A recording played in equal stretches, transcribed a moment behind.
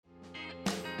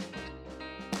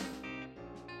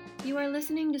You are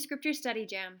listening to Scripture Study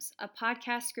Jams, a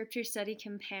podcast scripture study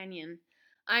companion.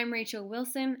 I'm Rachel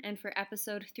Wilson, and for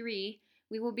episode 3,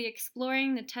 we will be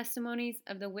exploring the testimonies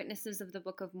of the witnesses of the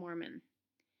Book of Mormon.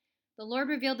 The Lord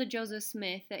revealed to Joseph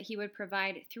Smith that he would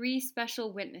provide 3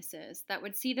 special witnesses that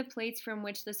would see the plates from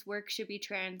which this work should be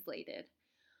translated.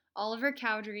 Oliver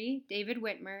Cowdery, David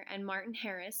Whitmer, and Martin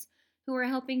Harris, who were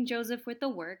helping Joseph with the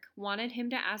work, wanted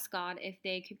him to ask God if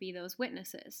they could be those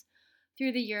witnesses.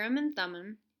 Through the Urim and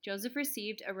Thummim, Joseph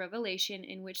received a revelation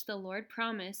in which the Lord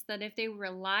promised that if they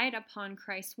relied upon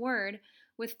Christ's word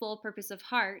with full purpose of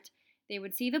heart, they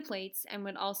would see the plates and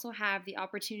would also have the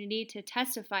opportunity to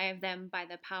testify of them by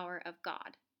the power of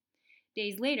God.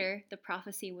 Days later, the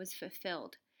prophecy was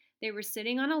fulfilled. They were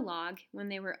sitting on a log when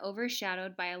they were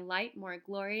overshadowed by a light more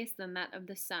glorious than that of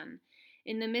the sun.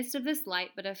 In the midst of this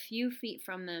light, but a few feet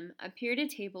from them, appeared a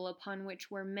table upon which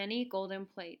were many golden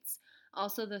plates,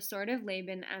 also the sword of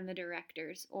Laban and the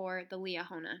directors, or the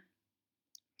Liahona.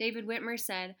 David Whitmer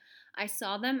said, "I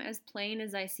saw them as plain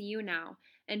as I see you now,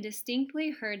 and distinctly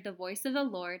heard the voice of the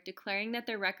Lord declaring that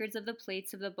the records of the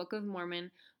plates of the Book of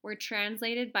Mormon were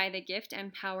translated by the gift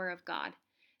and power of God."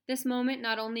 This moment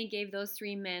not only gave those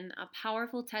 3 men a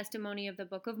powerful testimony of the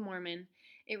Book of Mormon,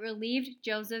 it relieved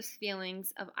Joseph's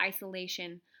feelings of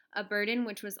isolation, a burden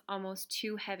which was almost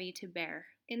too heavy to bear.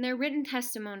 In their written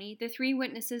testimony, the 3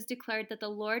 witnesses declared that the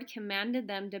Lord commanded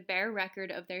them to bear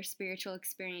record of their spiritual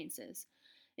experiences.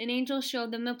 An angel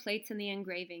showed them the plates and the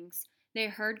engravings. They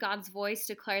heard God's voice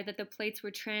declare that the plates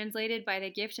were translated by the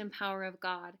gift and power of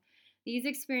God. These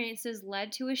experiences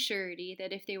led to a surety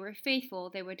that if they were faithful,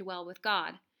 they would dwell with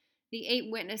God. The 8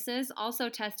 witnesses also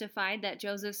testified that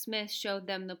Joseph Smith showed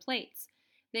them the plates.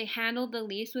 They handled the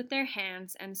leaves with their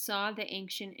hands and saw the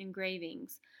ancient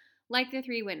engravings. Like the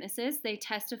 3 witnesses, they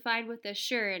testified with the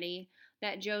surety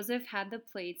that Joseph had the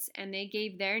plates, and they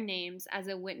gave their names as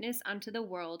a witness unto the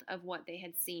world of what they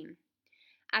had seen.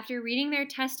 After reading their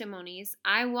testimonies,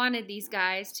 I wanted these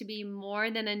guys to be more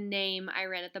than a name I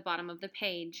read at the bottom of the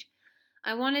page.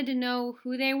 I wanted to know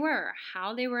who they were,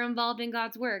 how they were involved in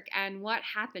God's work, and what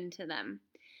happened to them.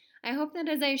 I hope that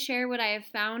as I share what I have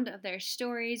found of their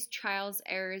stories, trials,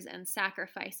 errors, and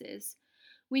sacrifices,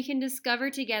 we can discover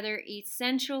together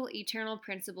essential eternal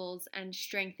principles and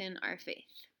strengthen our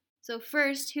faith. So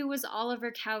first, who was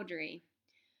Oliver Cowdery?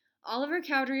 Oliver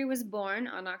Cowdery was born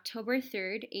on October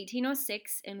 3rd,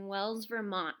 1806 in Wells,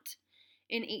 Vermont.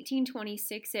 In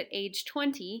 1826, at age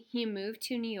 20, he moved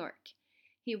to New York.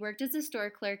 He worked as a store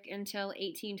clerk until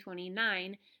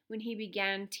 1829, when he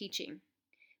began teaching.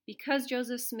 Because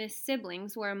Joseph Smith's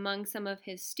siblings were among some of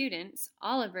his students,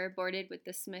 Oliver boarded with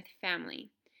the Smith family.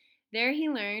 There he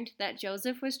learned that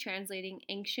Joseph was translating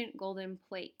ancient golden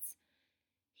plates.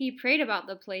 He prayed about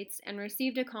the plates and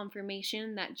received a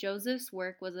confirmation that Joseph's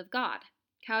work was of God.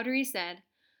 Cowdery said,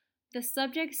 "The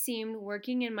subject seemed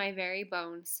working in my very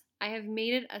bones. I have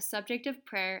made it a subject of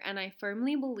prayer, and I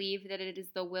firmly believe that it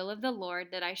is the will of the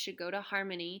Lord that I should go to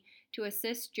Harmony to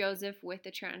assist Joseph with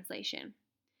the translation."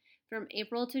 From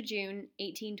April to June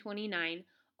 1829,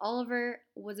 Oliver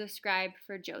was a scribe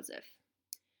for Joseph.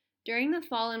 During the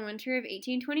fall and winter of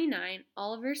 1829,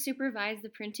 Oliver supervised the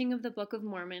printing of the Book of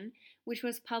Mormon, which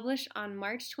was published on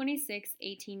March 26,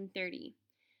 1830.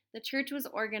 The church was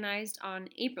organized on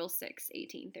April 6,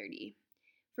 1830.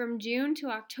 From June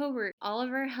to October,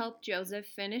 Oliver helped Joseph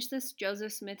finish this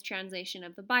Joseph Smith translation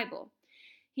of the Bible.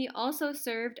 He also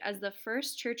served as the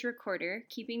first church recorder,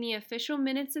 keeping the official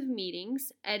minutes of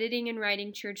meetings, editing and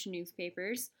writing church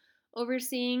newspapers,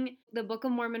 overseeing the Book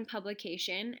of Mormon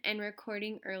publication, and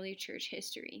recording early church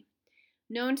history.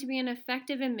 Known to be an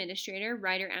effective administrator,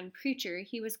 writer, and preacher,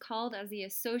 he was called as the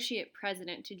associate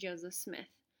president to Joseph Smith.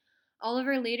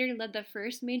 Oliver later led the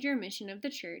first major mission of the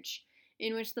church,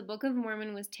 in which the Book of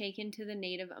Mormon was taken to the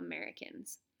Native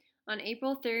Americans. On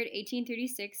April 3,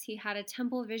 1836, he had a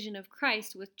temple vision of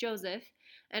Christ with Joseph,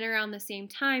 and around the same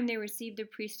time they received the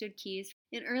priesthood keys.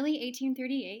 In early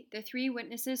 1838, the 3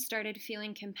 witnesses started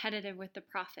feeling competitive with the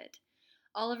prophet.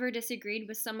 Oliver disagreed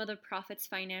with some of the prophet's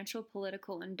financial,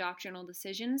 political, and doctrinal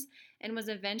decisions, and was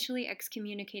eventually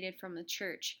excommunicated from the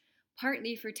church,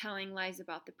 partly for telling lies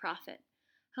about the prophet.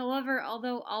 However,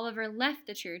 although Oliver left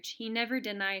the church, he never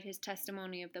denied his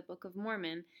testimony of the Book of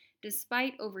Mormon,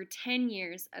 despite over 10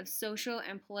 years of social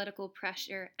and political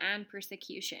pressure and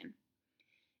persecution.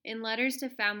 In letters to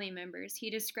family members, he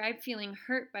described feeling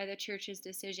hurt by the church's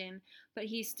decision, but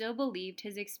he still believed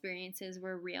his experiences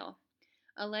were real.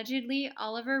 Allegedly,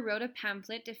 Oliver wrote a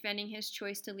pamphlet defending his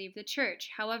choice to leave the church.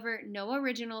 However, no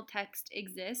original text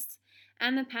exists,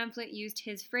 and the pamphlet used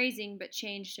his phrasing but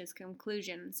changed his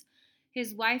conclusions.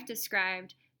 His wife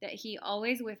described, that he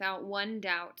always, without one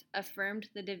doubt, affirmed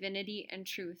the divinity and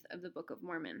truth of the Book of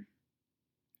Mormon.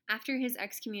 After his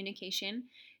excommunication,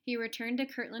 he returned to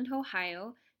Kirtland,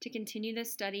 Ohio, to continue the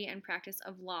study and practice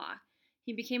of law.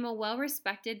 He became a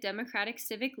well-respected Democratic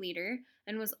civic leader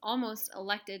and was almost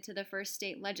elected to the first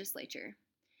state legislature.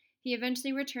 He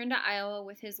eventually returned to Iowa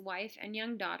with his wife and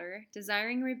young daughter,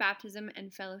 desiring rebaptism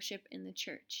and fellowship in the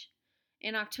church.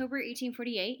 In October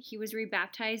 1848, he was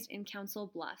rebaptized in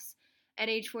Council Bluffs. At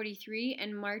age 43,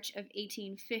 in March of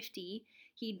 1850,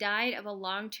 he died of a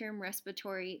long-term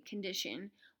respiratory condition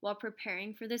while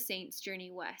preparing for the saint's journey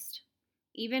west.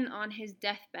 Even on his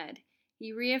deathbed,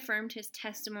 he reaffirmed his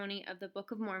testimony of the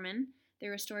Book of Mormon, the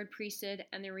restored priesthood,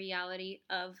 and the reality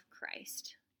of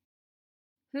Christ.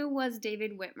 Who was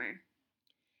David Whitmer?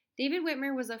 David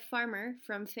Whitmer was a farmer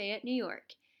from Fayette, New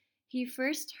York. He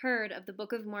first heard of the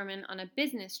Book of Mormon on a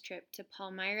business trip to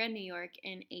Palmyra, New York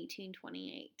in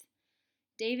 1828.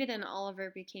 David and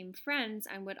Oliver became friends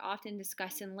and would often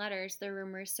discuss in letters the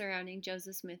rumors surrounding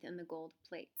Joseph Smith and the gold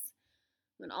plates.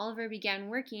 When Oliver began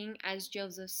working as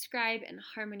Joseph's scribe in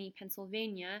Harmony,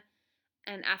 Pennsylvania,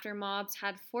 and after mobs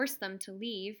had forced them to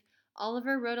leave,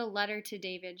 Oliver wrote a letter to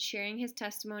David sharing his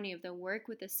testimony of the work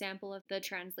with a sample of the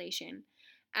translation,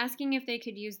 asking if they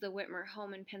could use the Whitmer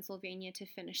home in Pennsylvania to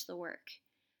finish the work.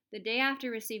 The day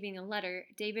after receiving the letter,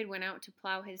 David went out to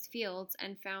plow his fields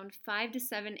and found 5 to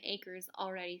 7 acres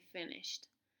already finished.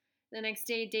 The next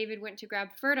day, David went to grab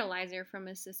fertilizer from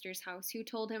his sister's house, who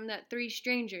told him that 3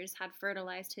 strangers had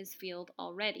fertilized his field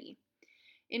already.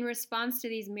 In response to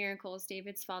these miracles,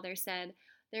 David's father said,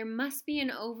 "There must be an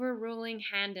overruling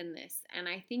hand in this, and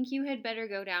I think you had better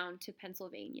go down to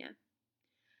Pennsylvania."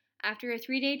 After a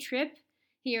 3-day trip,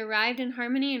 he arrived in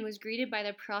Harmony and was greeted by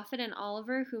the prophet and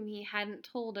Oliver, whom he hadn't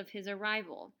told of his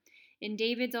arrival. In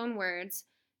David's own words,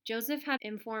 "Joseph had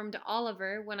informed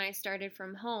Oliver when I started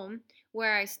from home,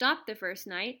 where I stopped the first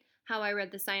night, how I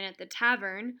read the sign at the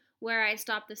tavern, where I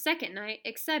stopped the second night,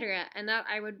 etc., and that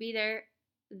I would be there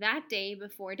that day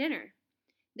before dinner."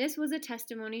 This was a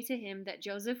testimony to him that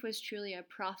Joseph was truly a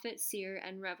prophet, seer,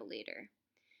 and revelator.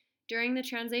 During the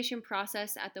translation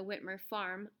process at the Whitmer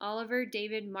farm, Oliver,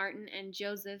 David, Martin, and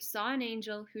Joseph saw an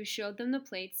angel who showed them the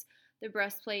plates, the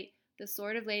breastplate, the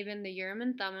sword of Laban, the Urim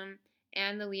and Thummim,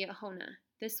 and the Liahona.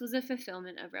 This was a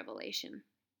fulfillment of Revelation.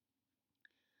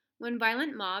 When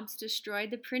violent mobs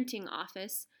destroyed the printing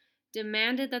office,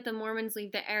 demanded that the Mormons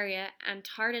leave the area, and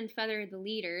tarred and feathered the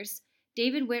leaders,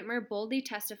 David Whitmer boldly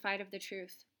testified of the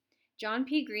truth. John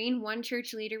P. Green, one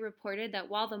church leader, reported that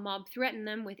while the mob threatened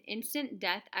them with instant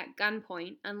death at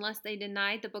gunpoint unless they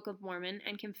denied the Book of Mormon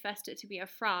and confessed it to be a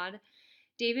fraud,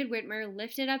 David Whitmer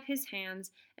lifted up his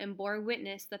hands and bore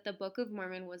witness that the Book of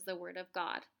Mormon was the Word of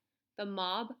God. The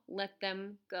mob let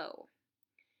them go.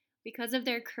 Because of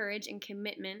their courage and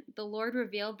commitment, the Lord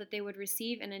revealed that they would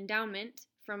receive an endowment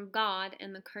from God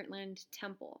in the Kirtland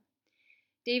Temple.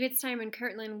 David's time in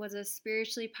Kirtland was a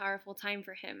spiritually powerful time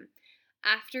for him.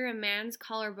 After a man's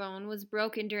collarbone was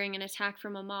broken during an attack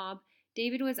from a mob,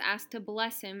 David was asked to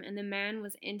bless him, and the man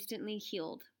was instantly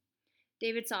healed.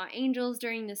 David saw angels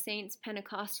during the saints'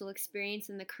 Pentecostal experience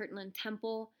in the Kirtland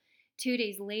Temple. 2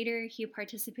 days later, he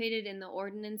participated in the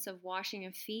ordinance of washing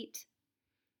of feet.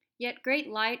 Yet great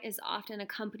light is often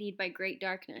accompanied by great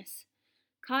darkness.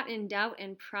 Caught in doubt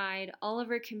and pride,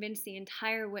 Oliver convinced the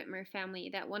entire Whitmer family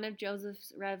that one of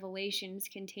Joseph's revelations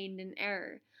contained an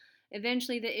error.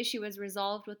 Eventually, the issue was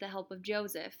resolved with the help of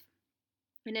Joseph.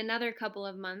 In another couple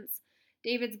of months,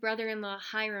 David's brother-in-law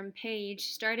Hiram Page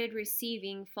started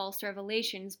receiving false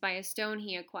revelations by a stone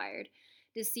he acquired,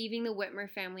 deceiving the Whitmer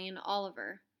family and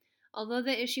Oliver. Although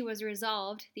the issue was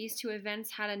resolved, these 2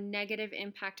 events had a negative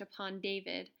impact upon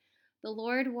David. The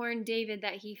Lord warned David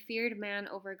that he feared man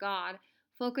over God,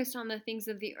 focused on the things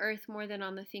of the earth more than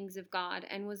on the things of God,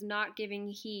 and was not giving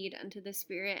heed unto the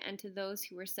Spirit and to those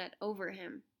who were set over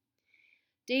him.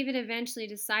 David eventually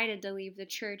decided to leave the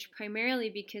church, primarily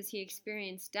because he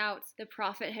experienced doubts the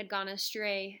prophet had gone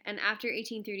astray, and after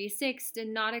 1836 did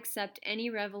not accept any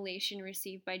revelation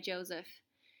received by Joseph.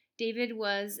 David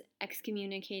was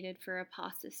excommunicated for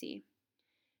apostasy.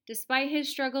 Despite his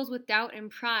struggles with doubt and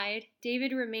pride,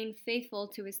 David remained faithful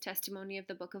to his testimony of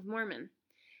the Book of Mormon.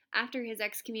 After his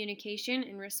excommunication,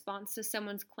 in response to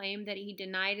someone's claim that he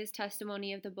denied his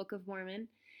testimony of the Book of Mormon,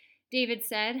 David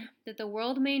said, "That the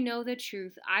world may know the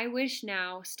truth, I wish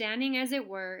now, standing as it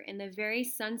were in the very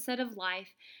sunset of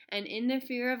life and in the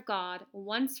fear of God,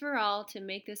 once for all to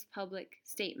make this public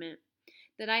statement,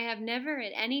 that I have never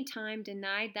at any time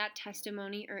denied that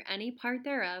testimony or any part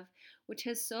thereof, which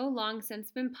has so long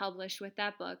since been published with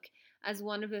that book, as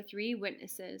one of the 3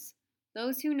 witnesses.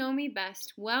 Those who know me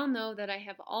best well know that I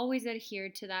have always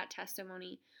adhered to that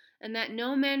testimony, and that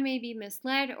no man may be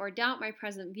misled or doubt my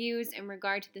present views in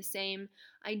regard to the same.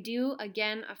 I do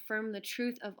again affirm the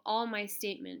truth of all my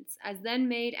statements, as then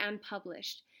made and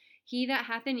published. He that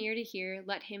hath an ear to hear,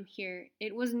 let him hear.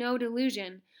 It was no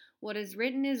delusion. What is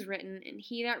written, and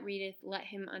he that readeth, let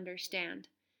him understand.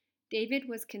 David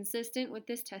was consistent with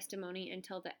this testimony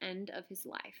until the end of his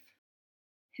life.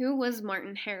 Who was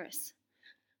Martin Harris?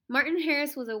 Martin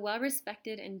Harris was a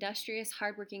well-respected, industrious,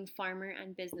 hardworking farmer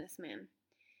and businessman.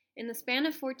 In the span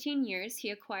of 14 years,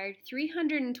 he acquired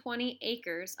 320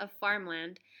 acres of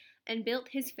farmland and built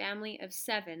his family of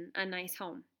 7 a nice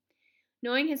home.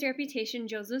 Knowing his reputation,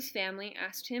 Joseph's family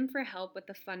asked him for help with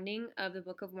the funding of the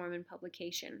Book of Mormon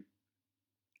publication.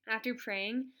 After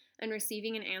praying and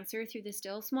receiving an answer through the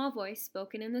still small voice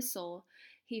spoken in the soul,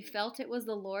 he felt it was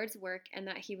the Lord's work and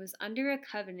that he was under a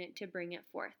covenant to bring it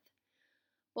forth.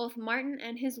 Both Martin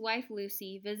and his wife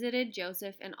Lucy visited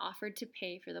Joseph and offered to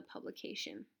pay for the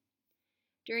publication.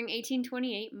 During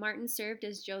 1828, Martin served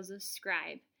as Joseph's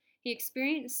scribe. He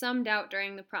experienced some doubt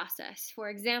during the process. For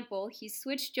example, he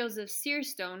switched Joseph's seer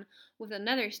stone with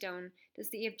another stone to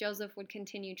see if Joseph would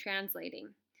continue translating.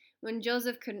 When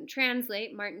Joseph couldn't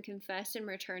translate, Martin confessed and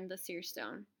returned the seer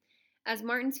stone. As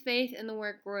Martin's faith in the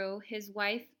work grew, his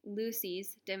wife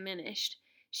Lucy's diminished.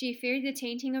 She feared the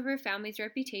tainting of her family's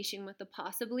reputation with the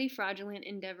possibly fraudulent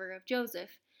endeavor of Joseph.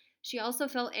 She also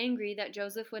felt angry that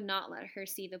Joseph would not let her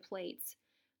see the plates.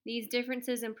 These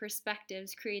differences in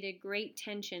perspectives created great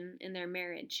tension in their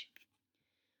marriage.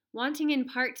 Wanting in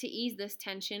part to ease this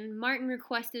tension, Martin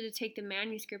requested to take the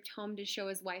manuscript home to show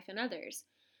his wife and others.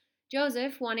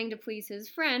 Joseph, wanting to please his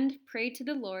friend, prayed to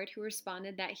the Lord, who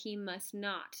responded that he must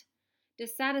not.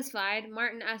 Dissatisfied,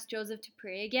 Martin asked Joseph to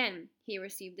pray again. He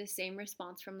received the same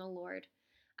response from the Lord.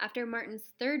 After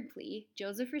Martin's third plea,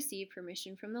 Joseph received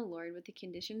permission from the Lord with the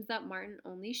conditions that Martin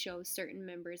only show certain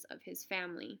members of his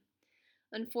family.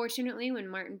 Unfortunately, when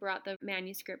Martin brought the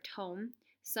manuscript home,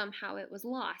 somehow it was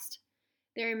lost.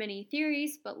 There are many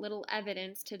theories, but little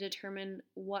evidence to determine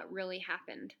what really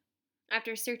happened.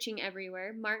 After searching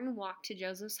everywhere, Martin walked to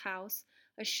Joseph's house,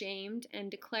 ashamed,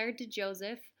 and declared to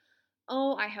Joseph,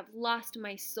 "Oh, I have lost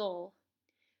my soul."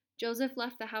 Joseph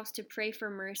left the house to pray for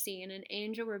mercy, and an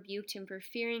angel rebuked him for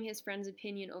fearing his friend's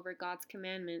opinion over God's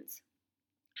commandments.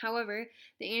 However,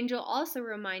 the angel also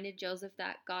reminded Joseph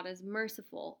that God is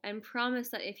merciful and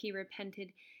promised that if he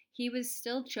repented, he was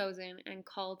still chosen and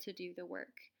called to do the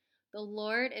work. The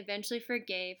Lord eventually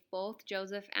forgave both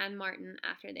Joseph and Martin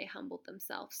after they humbled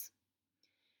themselves.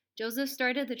 Joseph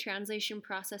started the translation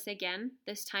process again,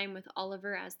 this time with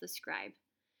Oliver as the scribe.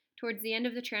 Towards the end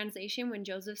of the translation, when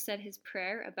Joseph said his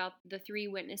prayer about the 3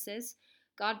 witnesses,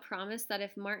 God promised that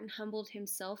if Martin humbled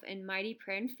himself in mighty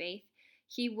prayer and faith,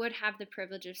 he would have the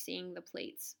privilege of seeing the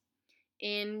plates.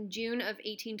 In June of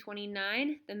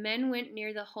 1829, the men went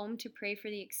near the home to pray for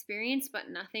the experience, but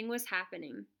nothing was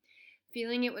happening.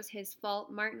 Feeling it was his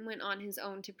fault, Martin went on his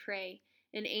own to pray.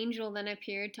 An angel then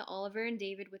appeared to Oliver and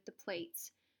David with the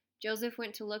plates. Joseph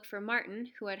went to look for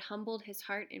Martin, who had humbled his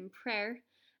heart in prayer,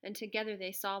 and together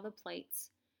they saw the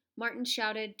plates. Martin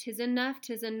shouted, "'Tis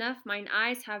enough, mine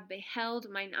eyes have beheld,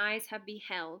 mine eyes have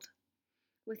beheld."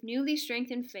 With newly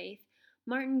strengthened faith,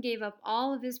 Martin gave up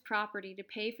all of his property to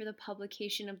pay for the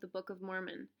publication of the Book of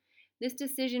Mormon. This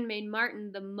decision made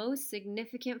Martin the most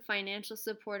significant financial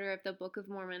supporter of the Book of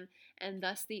Mormon, and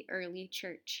thus the early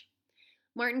church.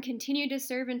 Martin continued to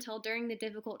serve until during the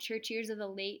difficult church years of the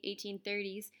late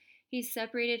 1830s, he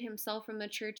separated himself from the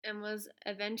church and was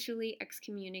eventually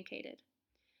excommunicated.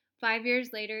 5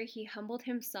 years later, he humbled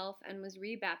himself and was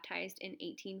rebaptized in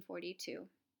 1842.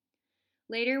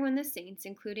 Later, when the saints,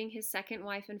 including his second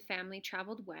wife and family,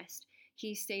 traveled west,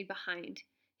 he stayed behind.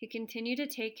 He continued to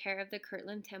take care of the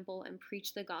Kirtland Temple and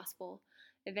preach the gospel.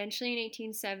 Eventually, in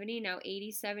 1870, now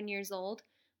 87 years old,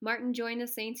 Martin joined the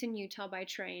saints in Utah by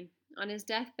train. On his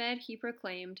deathbed, he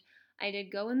proclaimed, "I did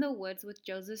go in the woods with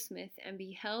Joseph Smith, and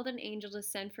beheld an angel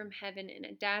descend from heaven in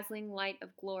a dazzling light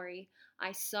of glory.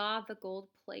 I saw the gold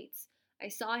plates. I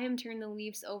saw him turn the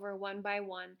leaves over one by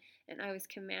one, and I was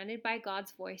commanded by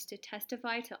God's voice to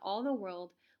testify to all the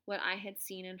world what I had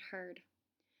seen and heard."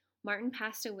 Martin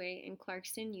passed away in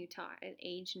Clarkston, Utah at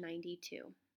age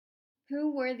 92.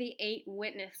 Who were the 8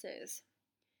 witnesses?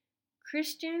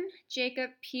 Christian,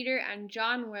 Jacob, Peter, and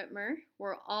John Whitmer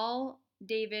were all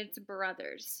David's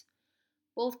brothers.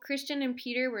 Both Christian and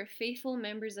Peter were faithful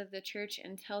members of the church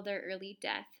until their early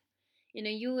death. In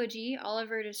a eulogy,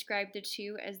 Oliver described the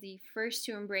 2 as the first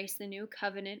to embrace the new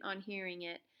covenant on hearing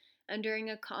it, and during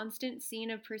a constant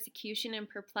scene of persecution and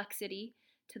perplexity,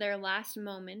 to their last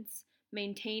moments,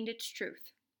 maintained its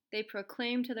truth. They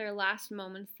proclaimed to their last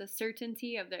moments the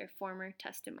certainty of their former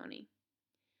testimony.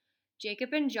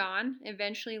 Jacob and John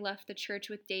eventually left the church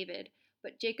with David,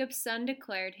 but Jacob's son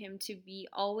declared him to be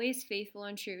always faithful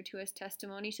and true to his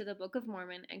testimony to the Book of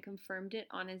Mormon and confirmed it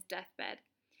on his deathbed.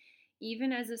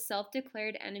 Even as a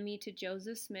self-declared enemy to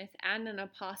Joseph Smith and an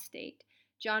apostate,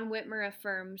 John Whitmer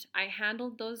affirmed, "I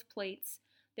handled those plates.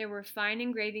 There were fine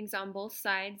engravings on both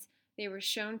sides. They were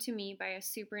shown to me by a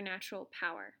supernatural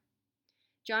power."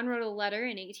 John wrote a letter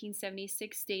in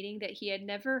 1876 stating that he had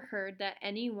never heard that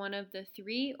any one of the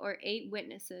 3 or 8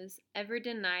 witnesses ever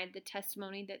denied the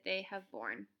testimony that they have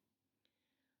borne.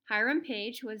 Hiram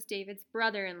Page was David's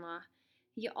brother-in-law.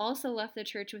 He also left the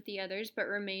church with the others, but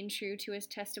remained true to his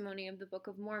testimony of the Book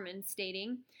of Mormon,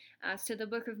 stating, "As to the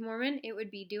Book of Mormon, it would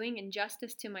be doing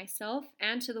injustice to myself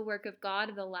and to the work of God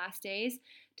of the last days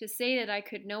to say that I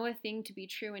could know a thing to be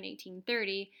true in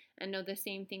 1830 and know the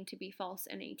same thing to be false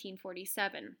in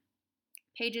 1847.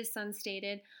 Page's son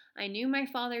stated, "I knew my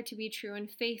father to be true and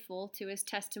faithful to his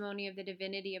testimony of the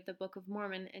divinity of the Book of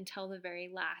Mormon until the very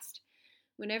last.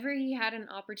 Whenever he had an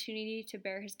opportunity to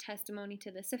bear his testimony to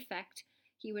this effect,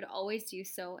 he would always do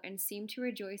so and seemed to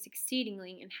rejoice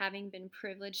exceedingly in having been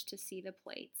privileged to see the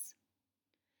plates."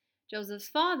 Joseph's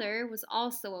father was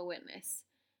also a witness.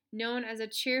 Known as a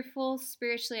cheerful,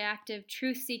 spiritually active,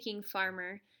 truth-seeking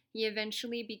farmer, he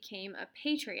eventually became a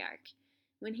patriarch.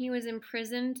 When he was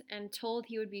imprisoned and told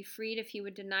he would be freed if he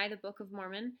would deny the Book of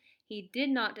Mormon, he did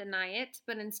not deny it,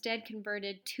 but instead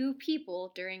converted 2 people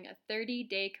during a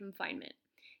 30-day confinement.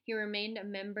 He remained a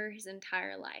member his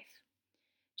entire life.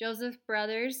 Joseph's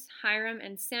brothers, Hiram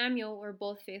and Samuel, were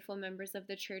both faithful members of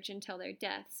the church until their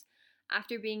deaths.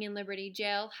 After being in Liberty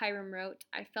Jail, Hiram wrote,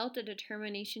 "I felt a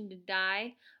determination to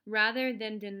die rather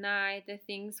than deny the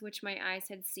things which my eyes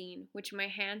had seen, which my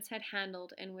hands had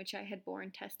handled, and which I had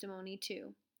borne testimony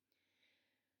to."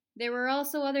 There were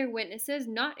also other witnesses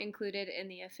not included in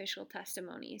the official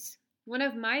testimonies. One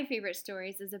of my favorite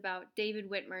stories is about David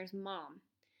Whitmer's mom.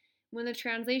 When the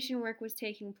translation work was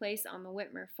taking place on the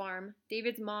Whitmer farm,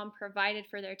 David's mom provided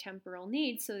for their temporal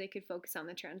needs so they could focus on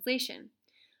the translation.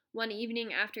 One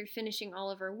evening after finishing all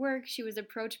of her work, she was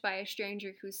approached by a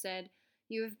stranger who said,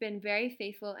 "You have been very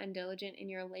faithful and diligent in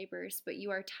your labors, but you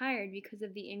are tired because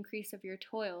of the increase of your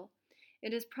toil.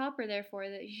 It is proper, therefore,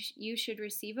 that you should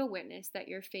receive a witness that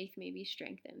your faith may be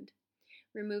strengthened."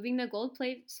 Removing the gold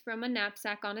plates from a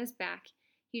knapsack on his back,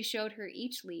 he showed her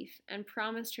each leaf and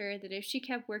promised her that if she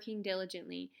kept working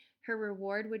diligently, her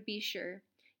reward would be sure.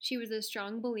 She was a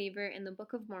strong believer in the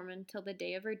Book of Mormon till the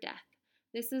day of her death.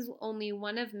 This is only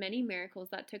one of many miracles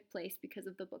that took place because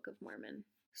of the Book of Mormon.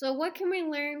 So what can we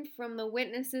learn from the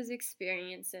witnesses'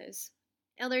 experiences?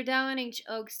 Elder Dallin H.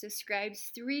 Oaks describes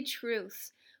 3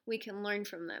 truths we can learn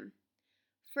from them.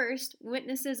 First,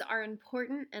 witnesses are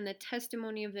important, and the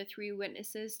testimony of the 3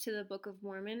 witnesses to the Book of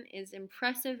Mormon is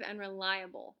impressive and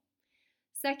reliable.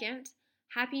 Second,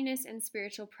 happiness and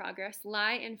spiritual progress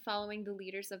lie in following the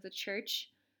leaders of the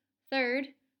church.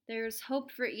 Third, there is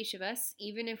hope for each of us,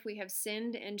 even if we have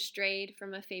sinned and strayed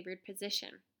from a favored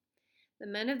position. The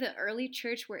men of the early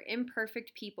church were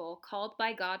imperfect people called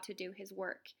by God to do His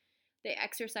work. They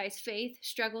exercised faith,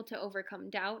 struggled to overcome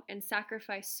doubt, and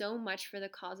sacrificed so much for the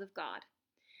cause of God.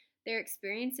 Their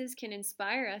experiences can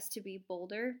inspire us to be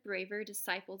bolder, braver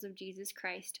disciples of Jesus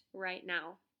Christ right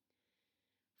now.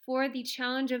 For the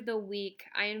challenge of the week,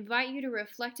 I invite you to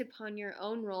reflect upon your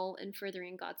own role in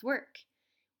furthering God's work.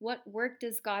 What work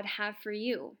does God have for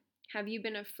you? Have you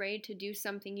been afraid to do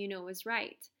something you know is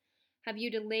right? Have you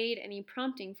delayed any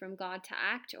prompting from God to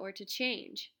act or to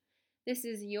change? This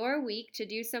is your week to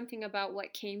do something about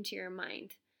what came to your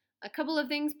mind. A couple of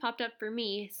things popped up for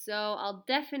me, so I'll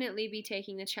definitely be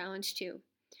taking the challenge too.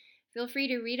 Feel free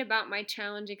to read about my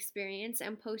challenge experience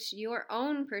and post your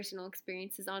own personal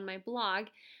experiences on my blog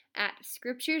at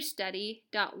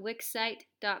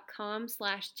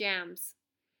scripturestudy.wixsite.com/jams.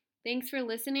 Thanks for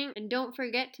listening, and don't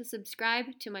forget to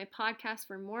subscribe to my podcast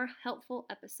for more helpful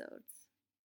episodes.